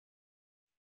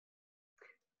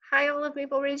Hi, all of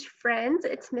Maple Ridge friends.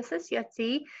 It's Mrs.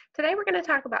 Yutzi. Today we're going to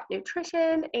talk about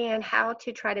nutrition and how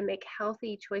to try to make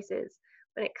healthy choices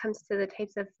when it comes to the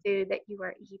types of food that you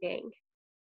are eating.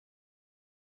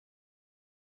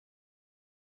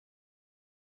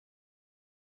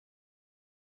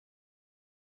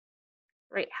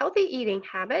 Right, healthy eating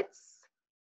habits.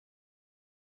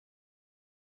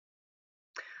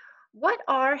 What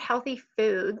are healthy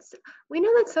foods? We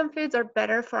know that some foods are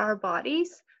better for our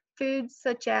bodies. Foods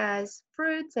such as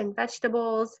fruits and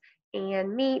vegetables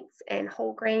and meats and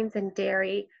whole grains and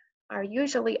dairy are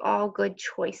usually all good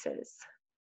choices.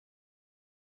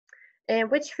 And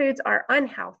which foods are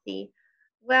unhealthy?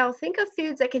 Well, think of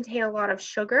foods that contain a lot of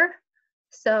sugar.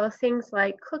 So things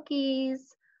like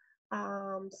cookies,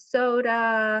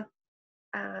 soda,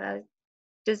 uh,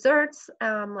 desserts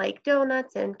like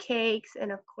donuts and cakes,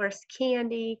 and of course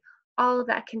candy. All of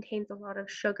that contains a lot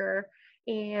of sugar.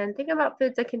 And think about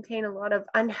foods that contain a lot of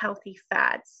unhealthy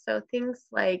fats. So things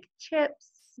like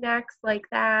chips, snacks like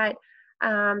that,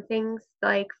 things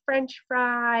like French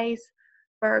fries,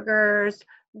 burgers,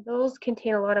 those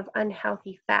contain a lot of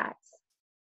unhealthy fats.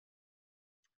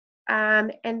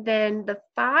 And then the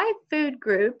five food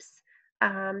groups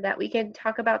that we can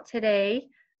talk about today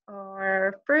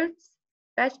are fruits,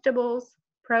 vegetables,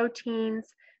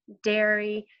 proteins,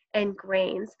 dairy, and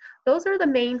grains. Those are the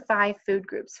main five food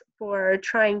groups for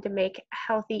trying to make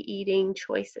healthy eating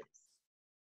choices.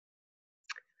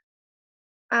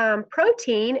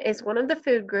 Protein is one of the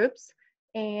food groups,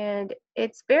 and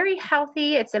it's very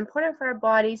healthy. It's important for our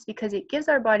bodies because it gives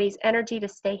our bodies energy to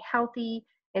stay healthy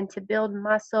and to build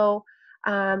muscle.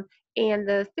 Um, and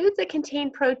the foods that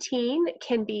contain protein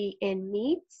can be in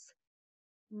meats,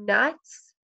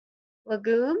 nuts,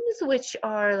 legumes, which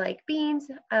are like beans,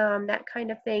 that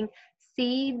kind of thing,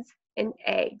 seeds, and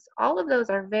eggs. All of those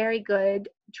are very good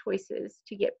choices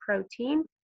to get protein.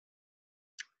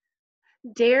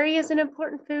 Dairy is an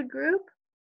important food group,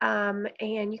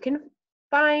 and you can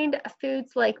find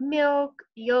foods like milk,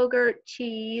 yogurt,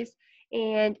 cheese,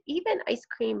 and even ice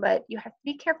cream, but you have to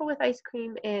be careful with ice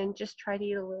cream and just try to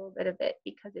eat a little bit of it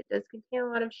because it does contain a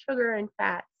lot of sugar and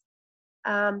fats.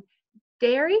 Um,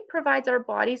 Dairy provides our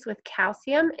bodies with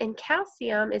calcium, and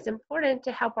calcium is important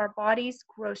to help our bodies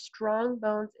grow strong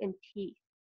bones and teeth.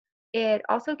 It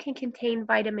also can contain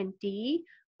vitamin D,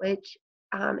 which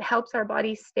helps our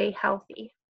bodies stay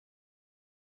healthy.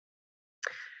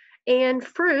 And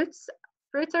fruits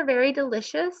are very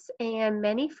delicious, and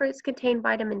many fruits contain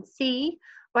vitamin C.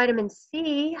 Vitamin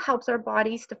C helps our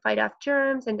bodies to fight off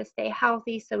germs and to stay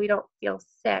healthy so we don't feel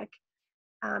sick.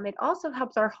 It also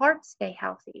helps our heart stay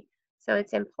healthy. So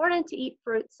it's important to eat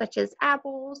fruits such as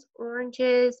apples,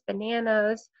 oranges,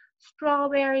 bananas,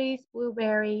 strawberries,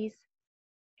 blueberries,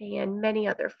 and many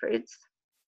other fruits.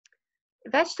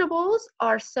 Vegetables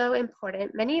are so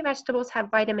important. Many vegetables have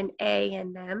vitamin A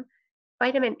in them.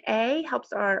 Vitamin A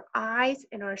helps our eyes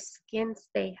and our skin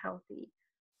stay healthy.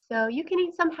 So you can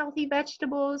eat some healthy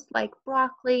vegetables like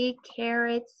broccoli,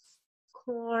 carrots,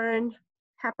 corn,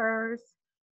 peppers,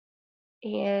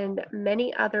 and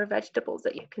many other vegetables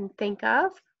that you can think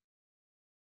of.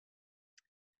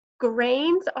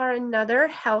 Grains are another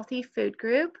healthy food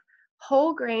group.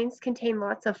 Whole grains contain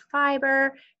lots of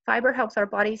fiber. Fiber helps our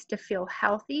bodies to feel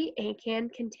healthy and can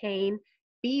contain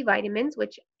B vitamins,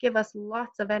 which give us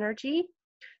lots of energy.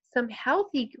 Some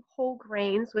healthy whole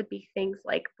grains would be things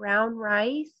like brown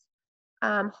rice,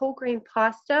 whole grain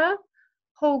pasta,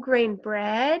 whole grain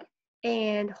bread,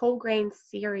 and whole grain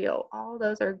cereal. All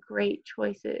those are great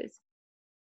choices.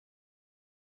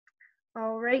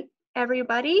 All right,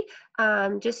 everybody,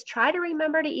 just try to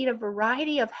remember to eat a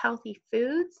variety of healthy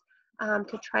foods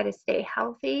to try to stay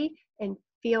healthy and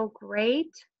feel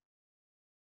great.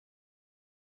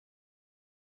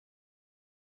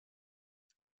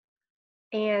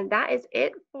 And that is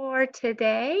it for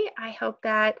today. I hope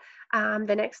that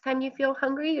the next time you feel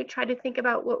hungry, you try to think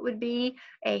about what would be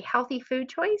a healthy food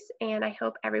choice. And I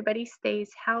hope everybody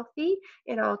stays healthy.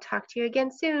 And I'll talk to you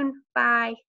again soon.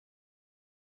 Bye.